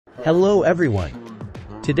Hello everyone.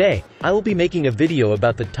 Today, I will be making a video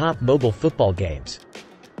about the top mobile football games.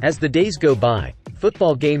 As the days go by,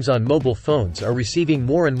 football games on mobile phones are receiving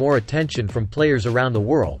more and more attention from players around the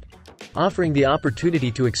world, offering the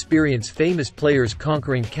opportunity to experience famous players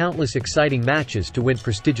conquering countless exciting matches to win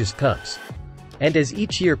prestigious cups. And as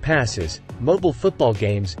each year passes, mobile football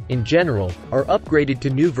games, in general, are upgraded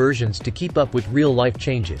to new versions to keep up with real-life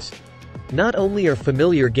changes. Not only are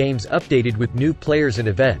familiar games updated with new players and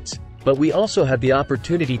events, but we also have the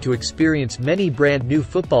opportunity to experience many brand new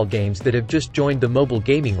football games that have just joined the mobile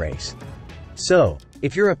gaming race. So,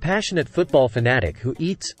 if you're a passionate football fanatic who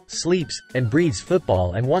eats, sleeps, and breathes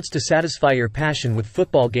football and wants to satisfy your passion with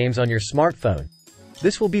football games on your smartphone,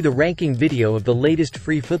 this will be the ranking video of the latest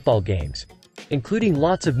free football games, including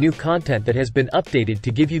lots of new content that has been updated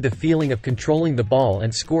to give you the feeling of controlling the ball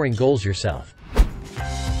and scoring goals yourself.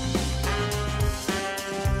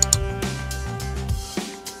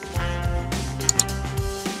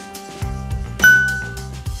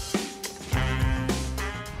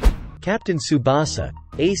 Captain Tsubasa,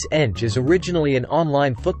 Ace Ench is originally an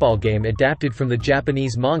online football game adapted from the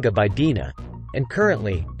Japanese manga by Dina, and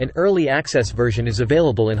currently, an early access version is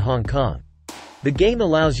available in Hong Kong. The game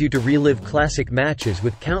allows you to relive classic matches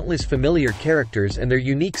with countless familiar characters and their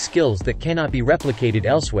unique skills that cannot be replicated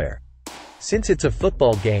elsewhere. Since it's a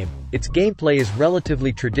football game, its gameplay is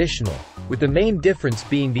relatively traditional, with the main difference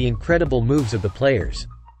being the incredible moves of the players.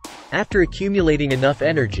 After accumulating enough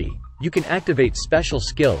energy, you can activate special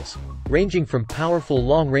skills, ranging from powerful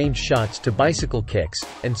long-range shots to bicycle kicks,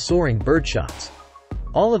 and soaring bird shots.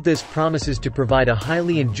 All of this promises to provide a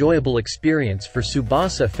highly enjoyable experience for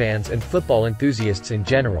Tsubasa fans and football enthusiasts in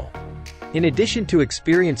general. In addition to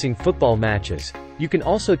experiencing football matches, you can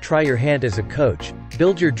also try your hand as a coach,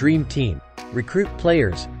 build your dream team, recruit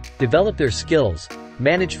players, develop their skills,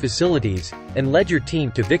 manage facilities, and lead your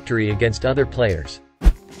team to victory against other players.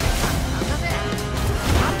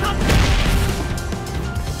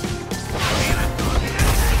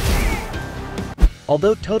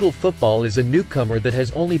 Although Total Football is a newcomer that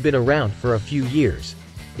has only been around for a few years,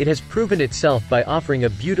 it has proven itself by offering a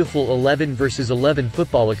beautiful 11 vs 11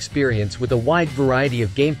 football experience with a wide variety of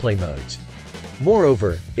gameplay modes.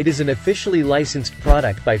 Moreover, it is an officially licensed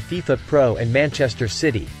product by FIFA Pro and Manchester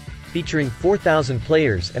City, featuring 4,000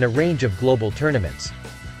 players and a range of global tournaments.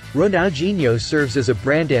 Ronaldinho serves as a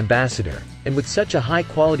brand ambassador, and with such a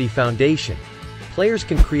high-quality foundation, players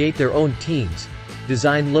can create their own teams,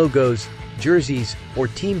 design logos, jerseys, or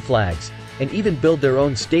team flags, and even build their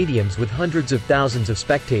own stadiums with hundreds of thousands of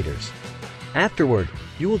spectators. Afterward,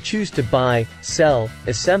 you will choose to buy, sell,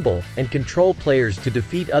 assemble, and control players to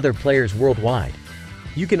defeat other players worldwide.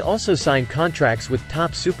 You can also sign contracts with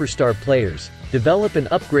top superstar players, develop and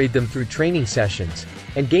upgrade them through training sessions,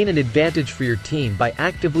 and gain an advantage for your team by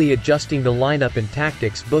actively adjusting the lineup and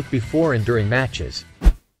tactics both before and during matches.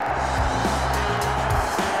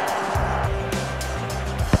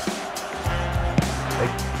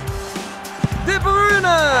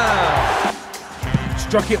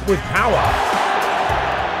 Struck it with power.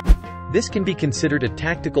 This can be considered a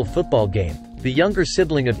tactical football game, the younger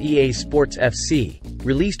sibling of EA Sports FC,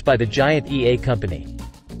 released by the giant EA company.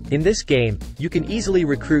 In this game, you can easily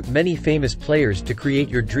recruit many famous players to create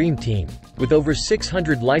your dream team, with over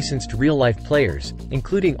 600 licensed real-life players,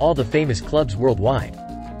 including all the famous clubs worldwide.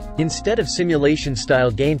 Instead of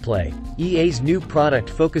simulation-style gameplay, EA's new product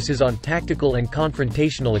focuses on tactical and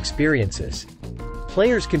confrontational experiences.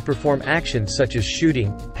 Players can perform actions such as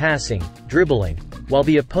shooting, passing, dribbling, while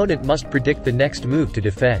the opponent must predict the next move to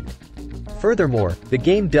defend. Furthermore, the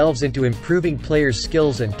game delves into improving players'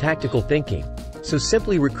 skills and tactical thinking, so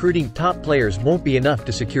simply recruiting top players won't be enough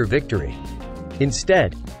to secure victory.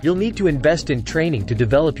 Instead, you'll need to invest in training to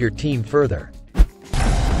develop your team further.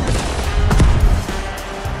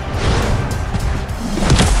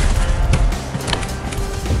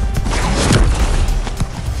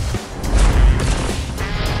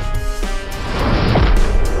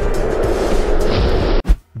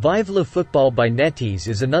 Vive le Football by NetEase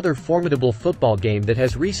is another formidable football game that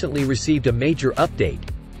has recently received a major update,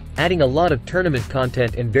 adding a lot of tournament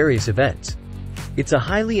content and various events. It's a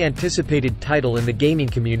highly anticipated title in the gaming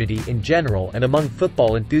community in general and among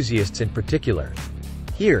football enthusiasts in particular.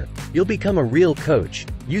 Here, you'll become a real coach,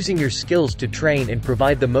 using your skills to train and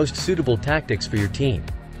provide the most suitable tactics for your team.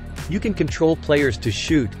 You can control players to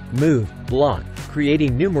shoot, move, block,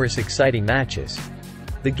 creating numerous exciting matches.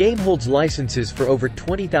 The game holds licenses for over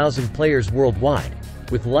 20,000 players worldwide,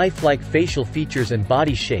 with lifelike facial features and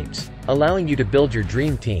body shapes, allowing you to build your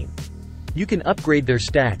dream team. You can upgrade their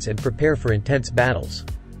stats and prepare for intense battles.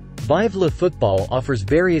 Vive Football offers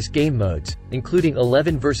various game modes, including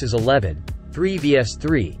 11 vs 11, 3 vs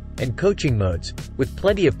 3, and coaching modes, with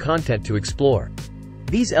plenty of content to explore.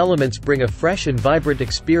 These elements bring a fresh and vibrant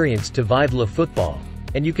experience to Vive Football,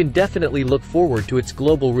 and you can definitely look forward to its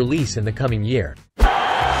global release in the coming year.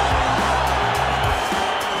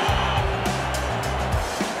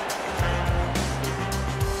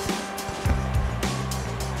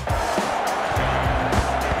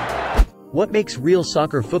 What makes Real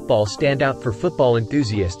Soccer Football stand out for football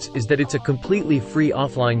enthusiasts is that it's a completely free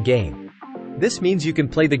offline game. This means you can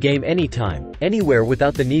play the game anytime, anywhere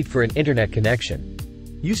without the need for an internet connection.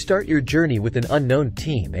 You start your journey with an unknown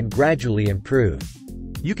team and gradually improve.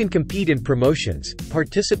 You can compete in promotions,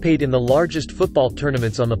 participate in the largest football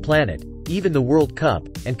tournaments on the planet, even the World Cup,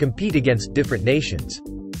 and compete against different nations.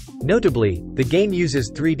 Notably, the game uses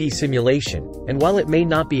 3D simulation, and while it may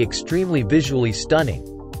not be extremely visually stunning,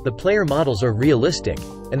 the player models are realistic,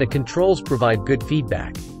 and the controls provide good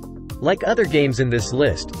feedback. Like other games in this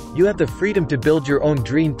list, you have the freedom to build your own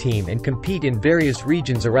dream team and compete in various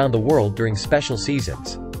regions around the world during special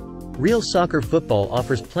seasons. Real Soccer Football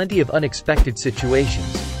offers plenty of unexpected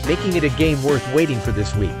situations, making it a game worth waiting for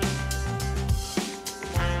this week.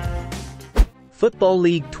 Football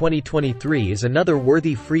League 2023 is another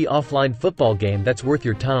worthy free offline football game that's worth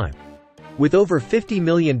your time. With over 50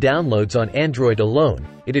 million downloads on Android alone,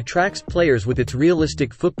 it attracts players with its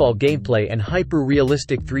realistic football gameplay and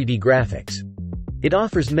hyper-realistic 3D graphics. It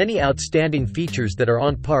offers many outstanding features that are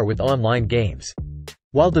on par with online games.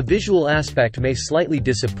 While the visual aspect may slightly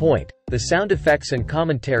disappoint, the sound effects and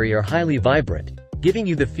commentary are highly vibrant, giving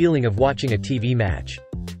you the feeling of watching a TV match.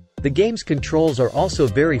 The game's controls are also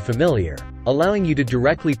very familiar, allowing you to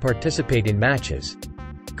directly participate in matches.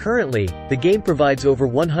 Currently, the game provides over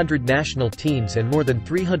 100 national teams and more than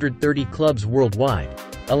 330 clubs worldwide,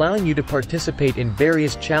 allowing you to participate in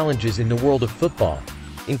various challenges in the world of football,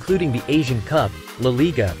 including the Asian Cup, La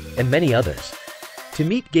Liga, and many others. To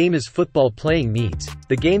meet gamers' football playing needs,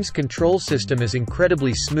 the game's control system is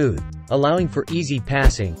incredibly smooth, allowing for easy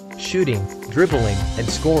passing, shooting, dribbling, and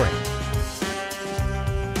scoring.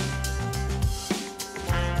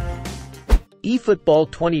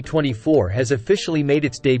 eFootball 2024 has officially made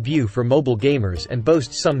its debut for mobile gamers and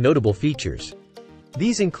boasts some notable features.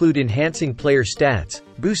 These include enhancing player stats,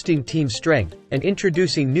 boosting team strength, and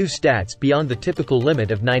introducing new stats beyond the typical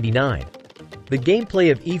limit of 99. The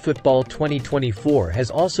gameplay of eFootball 2024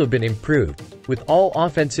 has also been improved, with all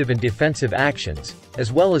offensive and defensive actions,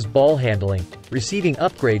 as well as ball handling, receiving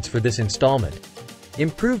upgrades for this installment.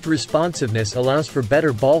 Improved responsiveness allows for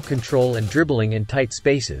better ball control and dribbling in tight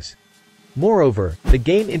spaces. Moreover, the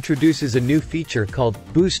game introduces a new feature called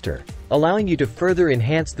Booster, allowing you to further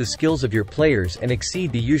enhance the skills of your players and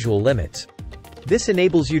exceed the usual limits. This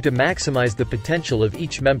enables you to maximize the potential of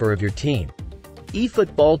each member of your team.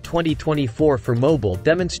 eFootball 2024 for mobile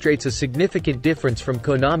demonstrates a significant difference from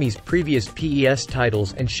Konami's previous PES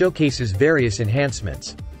titles and showcases various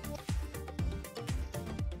enhancements.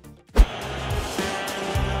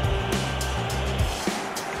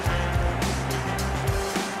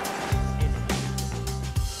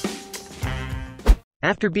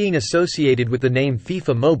 After being associated with the name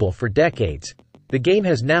FIFA Mobile for decades, the game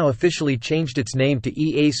has now officially changed its name to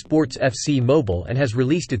EA Sports FC Mobile and has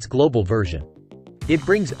released its global version. It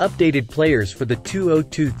brings updated players for the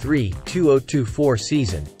 2023-2024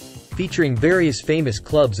 season, featuring various famous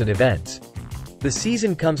clubs and events. The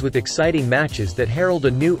season comes with exciting matches that herald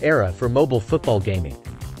a new era for mobile football gaming.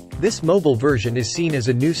 This mobile version is seen as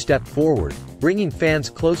a new step forward, bringing fans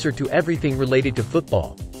closer to everything related to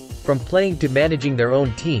football, from playing to managing their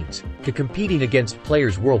own teams, to competing against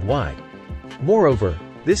players worldwide. Moreover,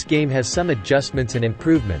 this game has some adjustments and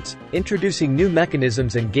improvements, introducing new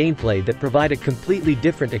mechanisms and gameplay that provide a completely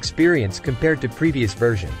different experience compared to previous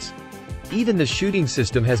versions. Even the shooting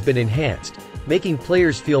system has been enhanced, making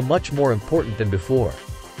players feel much more important than before.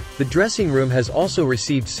 The dressing room has also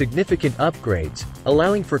received significant upgrades,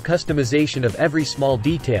 allowing for customization of every small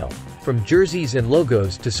detail, from jerseys and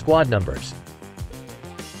logos to squad numbers.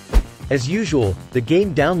 As usual, the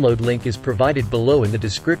game download link is provided below in the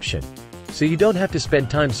description, so you don't have to spend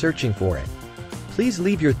time searching for it. Please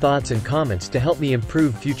leave your thoughts and comments to help me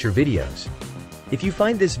improve future videos. If you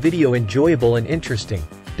find this video enjoyable and interesting,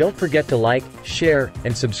 don't forget to like, share,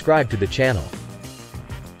 and subscribe to the channel.